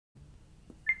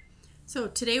So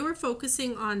today we're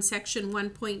focusing on section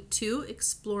 1.2,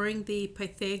 exploring the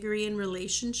Pythagorean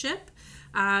relationship.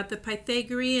 The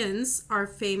Pythagoreans are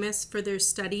famous for their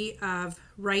study of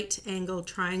right-angled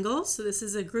triangles. So this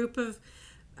is a group of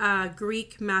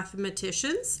Greek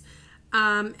mathematicians.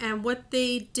 And what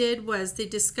they did was they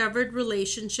discovered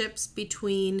relationships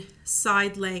between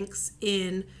side lengths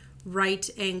in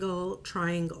right-angle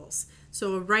triangles.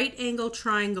 So a right-angle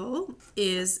triangle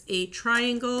is a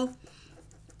triangle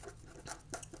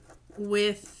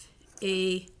with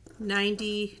a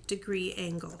 90-degree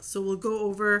angle. So we'll go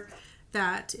over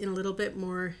that in a little bit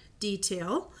more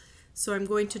detail. So I'm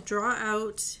going to draw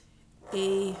out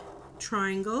a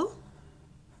triangle,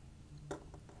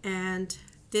 and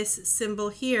this symbol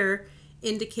here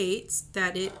indicates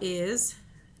that it is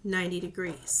 90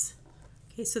 degrees.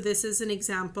 Okay, so this is an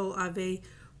example of a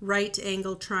right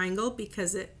angle triangle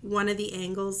because one of the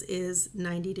angles is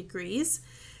 90 degrees.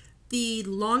 The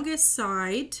longest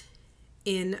side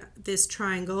in this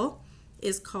triangle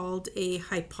is called a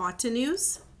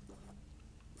hypotenuse.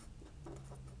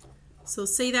 So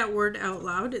say that word out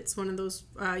loud. It's one of those,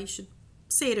 you should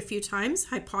say it a few times,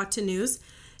 hypotenuse.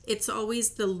 It's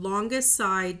always the longest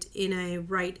side in a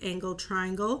right angle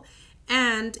triangle,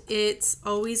 and it's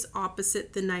always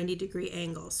opposite the 90-degree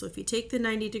angle. So if you take the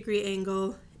 90-degree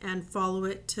angle and follow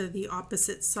it to the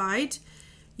opposite side,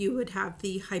 you would have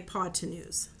the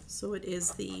hypotenuse. So it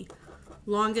is the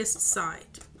longest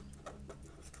side.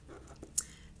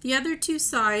 The other two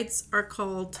sides are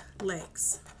called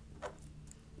legs.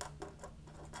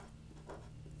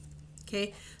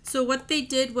 Okay, so what they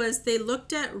did was they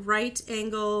looked at right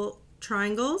angle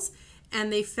triangles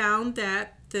and they found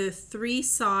that the three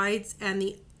sides and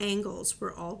the angles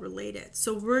were all related.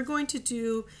 So we're going to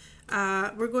do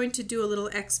a little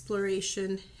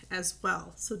exploration as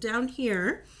well. So down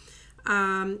here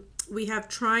we have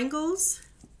triangles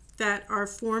that are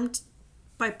formed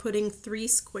by putting three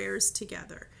squares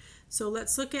together. So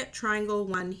let's look at triangle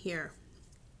 1 here.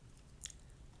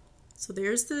 So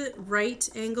there's the right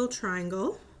angle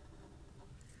triangle.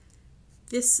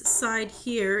 This side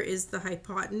here is the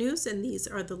hypotenuse, and these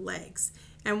are the legs.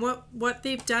 And what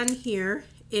they've done here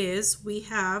is we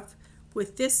have,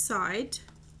 with this side,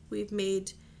 we've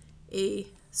made a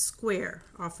square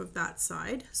off of that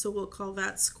side. So we'll call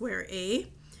that square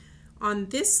A. On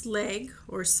this leg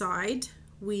or side,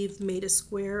 we've made a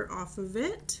square off of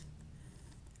it,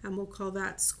 and we'll call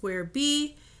that square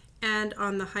B. And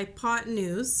on the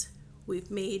hypotenuse,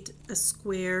 we've made a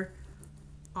square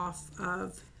off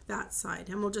of that side,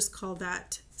 and we'll just call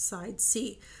that side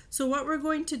C. So what we're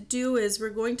going to do is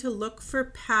we're going to look for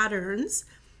patterns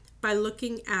by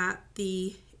looking at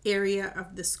the area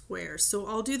of the square. So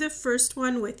I'll do the first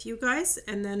one with you guys,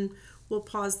 and then we'll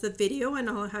pause the video and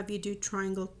I'll have you do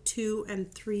triangle 2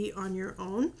 and 3 on your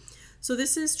own. So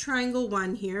this is triangle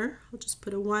 1 here. I'll just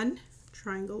put a 1,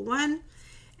 triangle 1,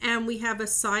 and we have a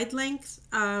side length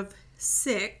of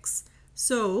 6.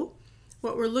 So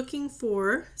what we're looking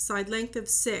for, side length of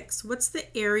 6, what's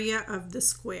the area of the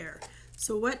square?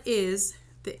 So what is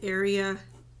the area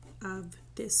of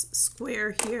this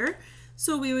square here?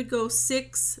 So we would go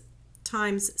 6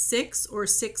 times 6, or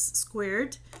 6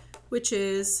 squared, which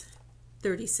is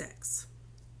 36.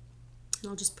 And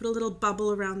I'll just put a little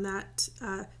bubble around that,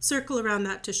 circle around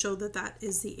that to show that that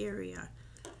is the area.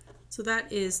 So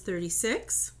that is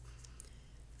 36.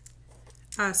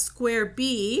 Square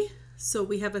B, so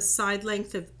we have a side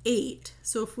length of 8.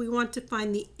 So if we want to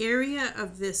find the area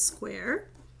of this square,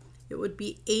 it would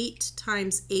be 8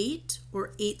 times 8,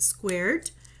 or 8 squared,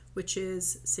 which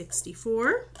is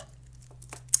 64.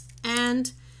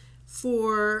 And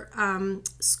for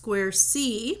square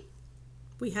C,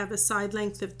 we have a side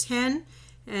length of 10,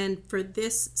 and for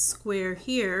this square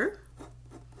here,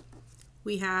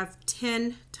 we have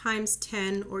 10 times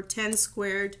 10, or 10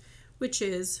 squared, which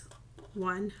is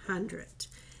 100.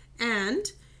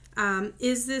 And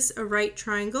is this a right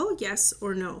triangle? Yes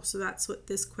or no? So that's what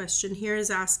this question here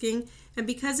is asking. And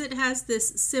because it has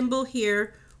this symbol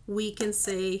here, we can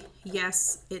say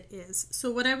yes, it is.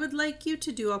 So what I would like you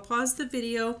to do, I'll pause the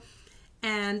video,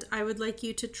 and I would like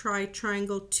you to try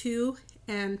triangle 2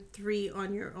 and 3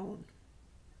 on your own.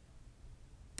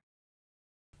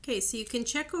 Okay, so you can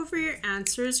check over your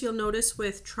answers. You'll notice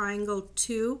with triangle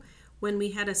 2, when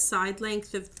we had a side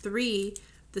length of 3,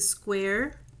 the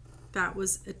square that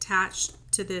was attached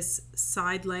to this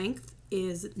side length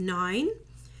is 9.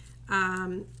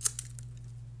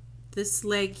 This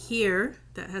leg here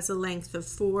that has a length of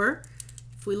 4,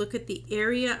 if we look at the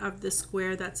area of the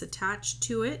square that's attached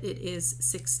to it, it is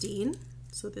 16.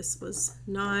 So this was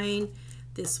 9,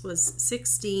 this was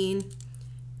 16,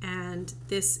 and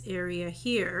this area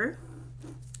here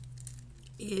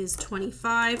is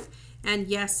 25. And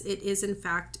yes, it is in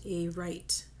fact a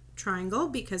right triangle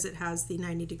because it has the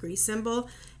 90-degree symbol.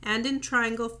 And in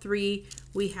triangle 3,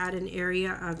 we had an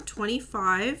area of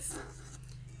 25.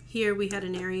 Here we had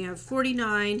an area of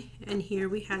 49, and here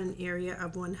we had an area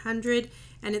of 100,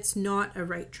 and it's not a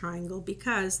right triangle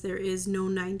because there is no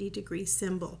 90-degree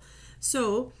symbol.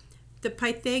 So the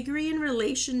Pythagorean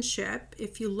relationship,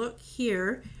 if you look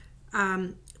here,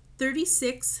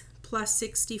 36 plus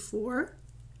 64,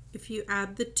 if you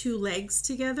add the two legs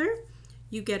together,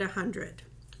 you get 100,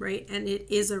 right? And it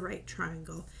is a right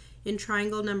triangle. In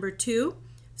triangle number 2,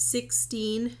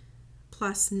 16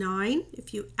 plus 9,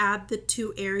 if you add the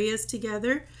two areas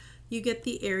together, you get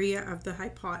the area of the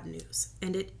hypotenuse,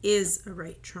 and it is a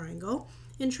right triangle.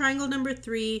 In triangle number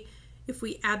 3, if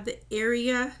we add the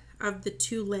area of the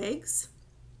two legs,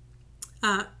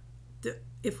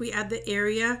 if we add the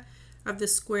area of the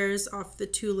squares off the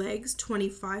two legs,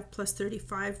 25 plus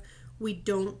 35, we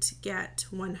don't get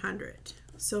 100.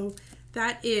 So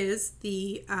that is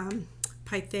the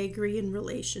Pythagorean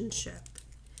relationship.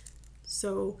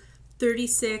 So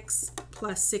 36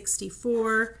 plus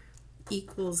 64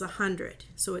 equals 100.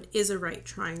 So it is a right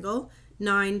triangle.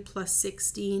 9 plus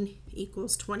 16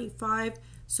 equals 25.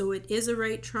 So it is a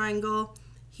right triangle.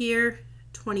 Here,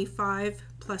 25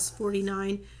 plus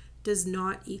 49 does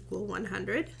not equal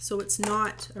 100. So it's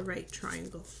not a right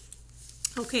triangle.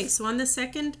 Okay, so on the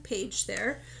second page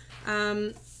there,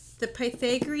 the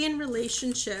Pythagorean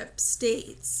relationship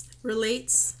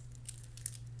relates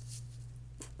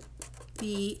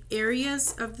the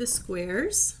areas of the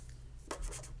squares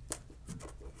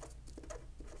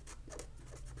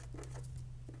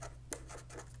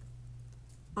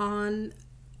on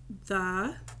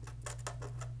the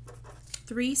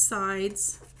three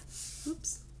sides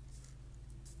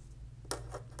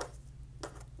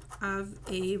of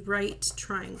a right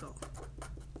triangle.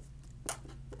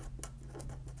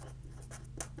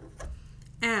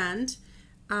 And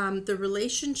the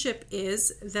relationship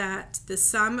is that the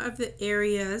sum of the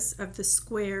areas of the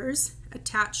squares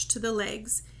attached to the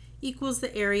legs equals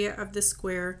the area of the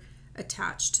square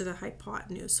attached to the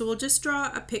hypotenuse. So we'll just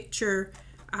draw a picture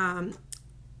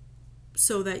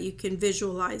so that you can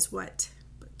visualize what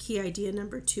key idea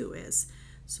number 2 is.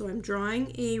 So I'm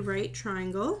drawing a right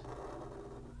triangle.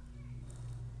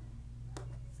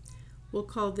 We'll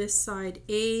call this side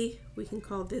A, we can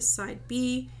call this side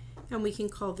B, and we can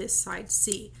call this side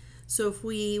C. So if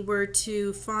we were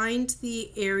to find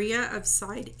the area of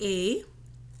side A,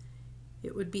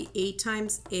 it would be A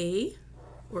times A,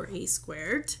 or A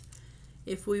squared.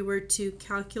 If we were to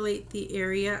calculate the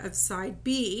area of side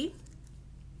B,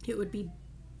 it would be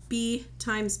B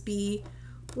times B,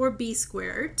 or B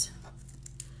squared.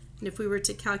 And if we were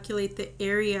to calculate the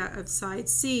area of side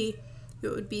C, it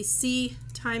would be C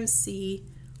times C,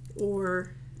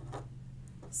 or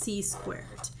C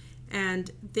squared.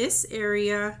 And this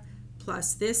area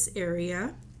plus this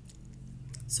area,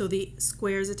 so the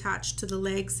squares attached to the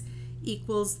legs,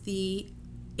 equals the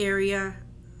area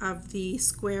of the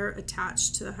square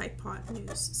attached to the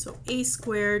hypotenuse. So A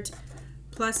squared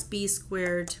plus B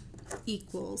squared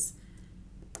equals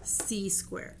C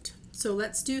squared. So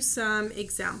let's do some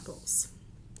examples.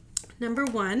 Number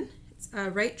 1, a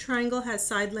right triangle has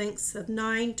side lengths of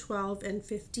 9, 12, and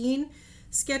 15.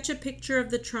 Sketch a picture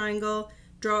of the triangle.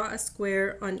 Draw a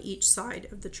square on each side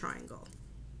of the triangle.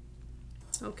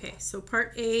 Okay, so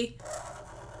part A.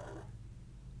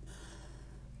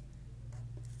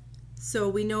 So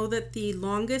we know that the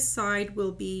longest side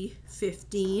will be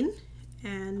 15,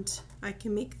 and I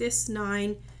can make this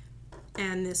 9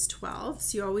 and this 12.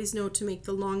 So you always know to make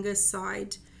the longest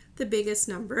side the biggest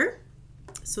number.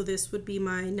 So this would be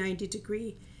my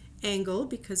 90-degree angle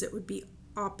because it would be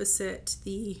opposite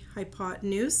the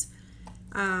hypotenuse.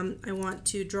 I want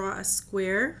to draw a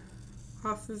square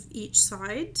off of each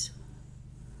side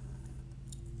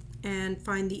and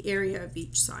find the area of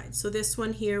each side. So this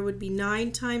one here would be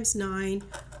 9 times 9,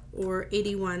 or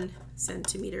 81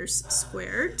 centimeters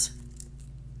squared.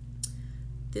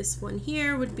 This one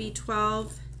here would be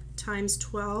 12 times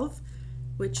 12,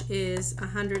 which is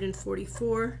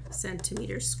 144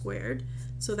 centimeters squared.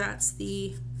 So that's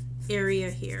the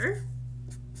area here.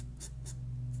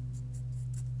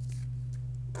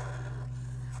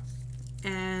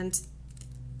 And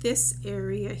this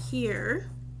area here,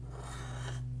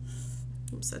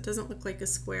 oops, that doesn't look like a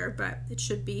square, but it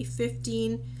should be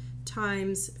 15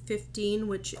 times 15,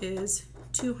 which is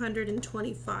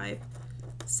 225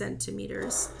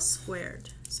 centimeters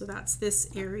squared. So that's this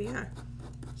area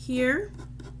here.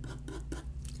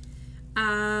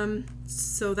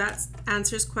 So that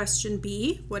answers question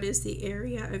B. What is the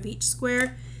area of each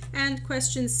square? And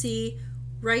question C,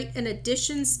 write an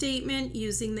addition statement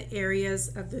using the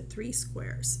areas of the three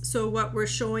squares. So what we're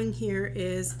showing here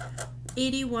is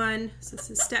 81, so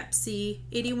this is step C,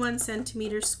 81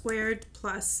 centimeters squared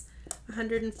plus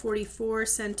 144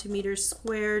 centimeters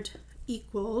squared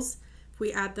equals, if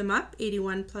we add them up,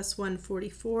 81 plus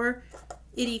 144,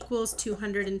 it equals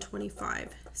 225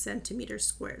 centimeters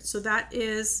squared. So that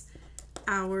is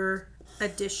our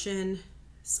addition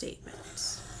statement.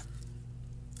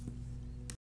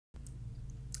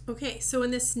 Okay, so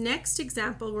in this next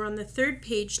example, we're on the third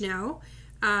page now.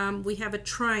 We have a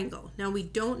triangle. Now we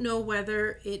don't know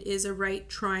whether it is a right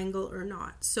triangle or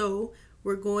not. So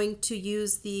we're going to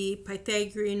use the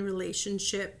Pythagorean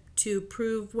relationship to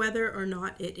prove whether or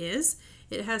not it is.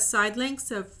 It has side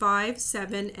lengths of 5,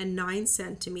 7, and 9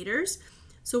 centimeters.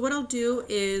 So what I'll do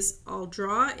is I'll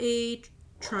draw a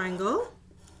triangle.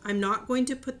 I'm not going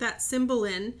to put that symbol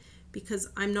in because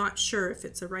I'm not sure if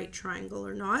it's a right triangle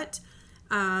or not.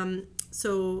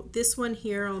 So this one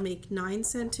here, I'll make 9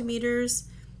 centimeters,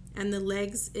 and the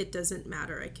legs, it doesn't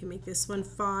matter. I can make this one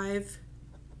 5,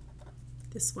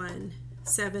 this one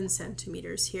 7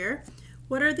 centimeters here.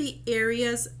 What are the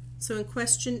areas? So in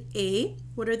question A,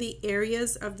 what are the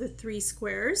areas of the three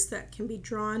squares that can be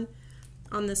drawn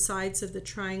on the sides of the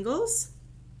triangles?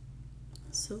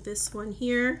 So this one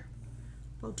here,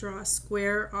 I'll draw a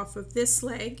square off of this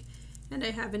leg, and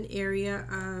I have an area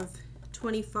of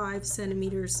 25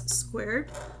 centimeters squared.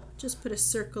 Just put a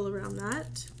circle around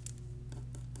that.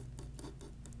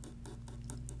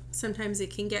 Sometimes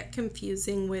it can get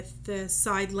confusing with the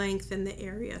side length and the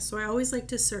area, so I always like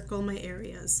to circle my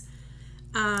areas.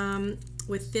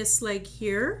 With this leg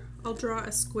here, I'll draw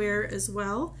a square as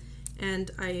well,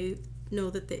 and I know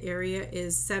that the area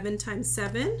is 7 times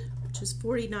 7, which is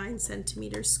 49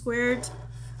 centimeters squared.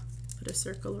 Put a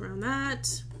circle around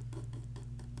that.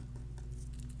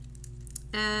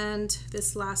 And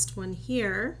this last one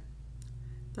here,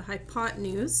 the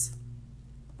hypotenuse,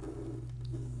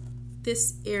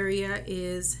 this area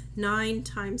is 9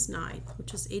 times 9,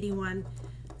 which is 81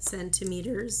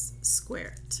 centimeters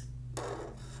squared.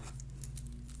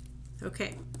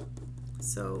 Okay,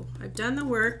 so I've done the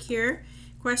work here.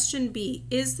 Question B,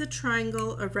 is the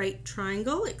triangle a right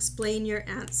triangle? Explain your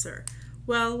answer.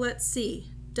 Well, let's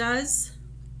see.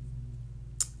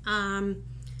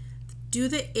 Do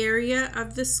the area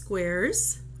of the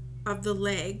squares of the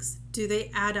legs, do they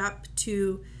add up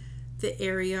to the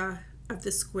area of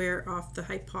the square off the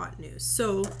hypotenuse?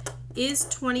 So is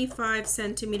 25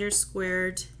 centimeters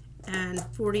squared and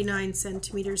 49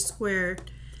 centimeters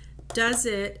squared, does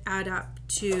it add up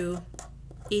to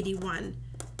 81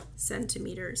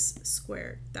 centimeters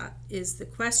squared? That is the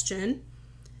question.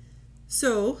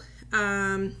 So,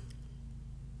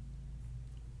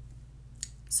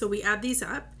 so we add these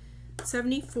up.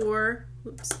 74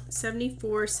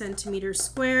 centimeters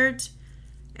squared,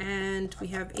 and we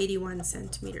have 81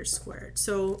 centimeters squared.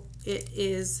 So it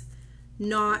is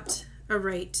not a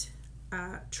right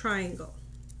triangle.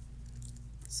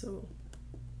 So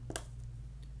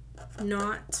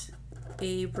not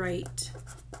a right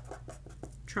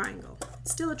triangle.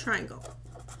 It's still a triangle,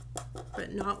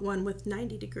 but not one with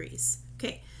 90 degrees.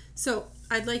 Okay, so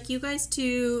I'd like you guys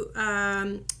to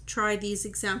try these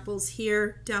examples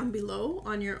here down below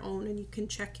on your own, and you can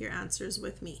check your answers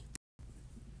with me.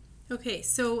 Okay,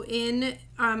 so in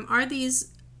are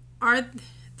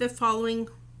the following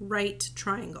right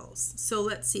triangles? So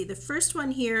let's see, the first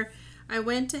one here, I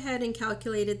went ahead and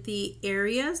calculated the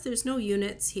areas. There's no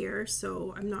units here,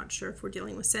 so I'm not sure if we're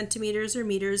dealing with centimeters or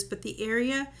meters, but the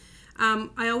area,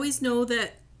 I always know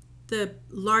that the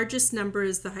largest number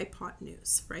is the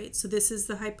hypotenuse, right? So this is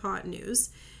the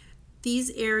hypotenuse.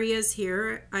 These areas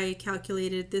here, I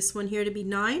calculated this one here to be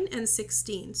 9 and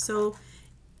 16. So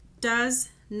does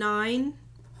 9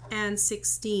 and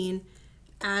 16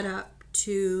 add up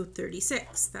to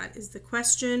 36? That is the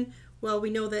question. Well, we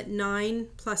know that 9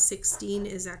 plus 16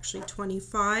 is actually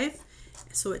 25,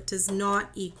 so it does not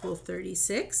equal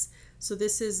 36. So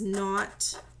this is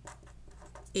not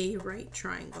a right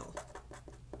triangle.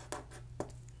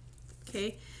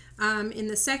 Okay, in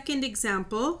the second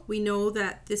example, we know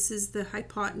that this is the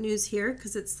hypotenuse here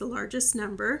because it's the largest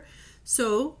number.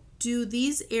 So do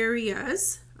these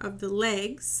areas of the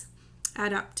legs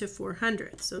add up to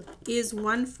 400? So is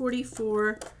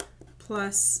 144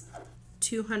 plus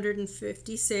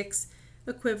 256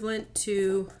 equivalent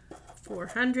to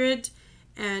 400?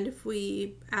 And if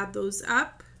we add those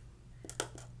up,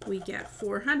 we get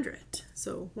 400.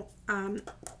 So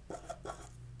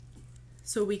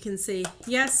we can say,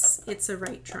 yes, it's a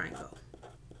right triangle.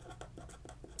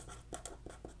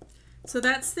 So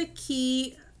that's the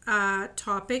key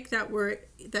topic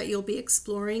that you'll be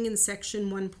exploring in section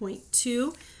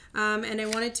 1.2. And I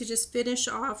wanted to just finish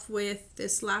off with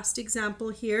this last example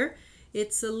here.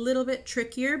 It's a little bit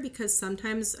trickier because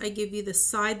sometimes I give you the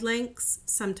side lengths,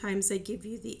 sometimes I give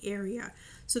you the area.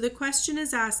 So the question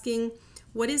is asking,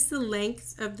 what is the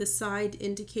length of the side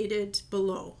indicated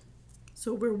below?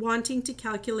 So we're wanting to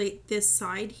calculate this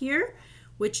side here,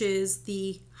 which is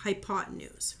the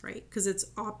hypotenuse, right? Because it's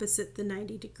opposite the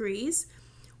 90 degrees.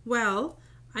 Well,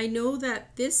 I know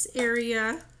that this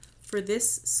area for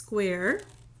this square,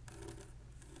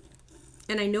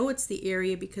 and I know it's the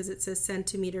area because it says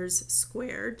centimeters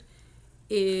squared,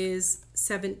 is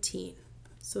 17.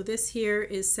 So this here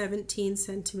is 17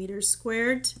 centimeters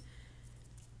squared.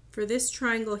 For this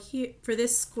triangle here, for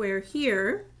this square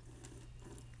here,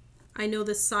 I know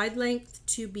the side length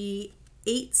to be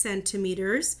 8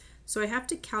 centimeters, so I have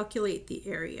to calculate the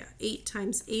area. 8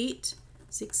 times 8,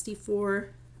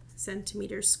 64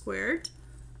 centimeters squared.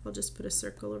 I'll just put a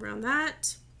circle around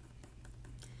that.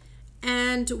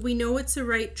 And we know it's a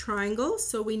right triangle,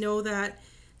 so we know that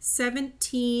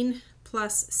 17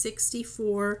 plus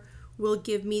 64 will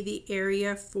give me the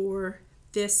area for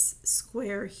this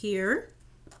square here.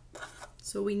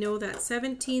 So we know that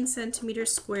 17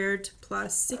 centimeters squared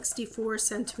plus 64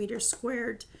 centimeters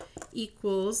squared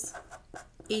equals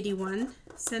 81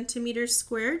 centimeters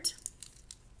squared.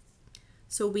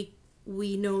 So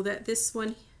we know that this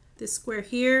square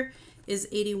here is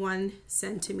 81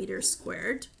 centimeters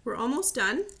squared. We're almost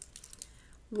done.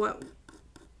 But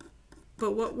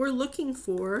what we're looking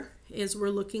for is we're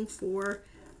looking for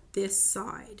this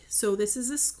side. So this is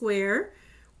a square.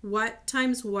 What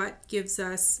times what gives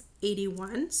us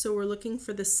 81? So we're looking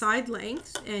for the side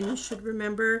length, and you should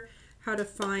remember how to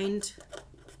find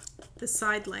the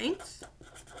side length.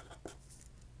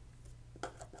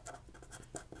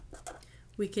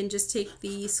 We can just take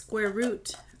the square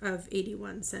root of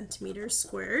 81 centimeters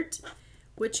squared,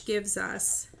 which gives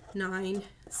us 9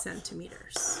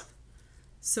 centimeters.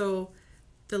 So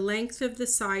the length of the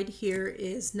side here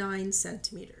is 9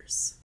 centimeters.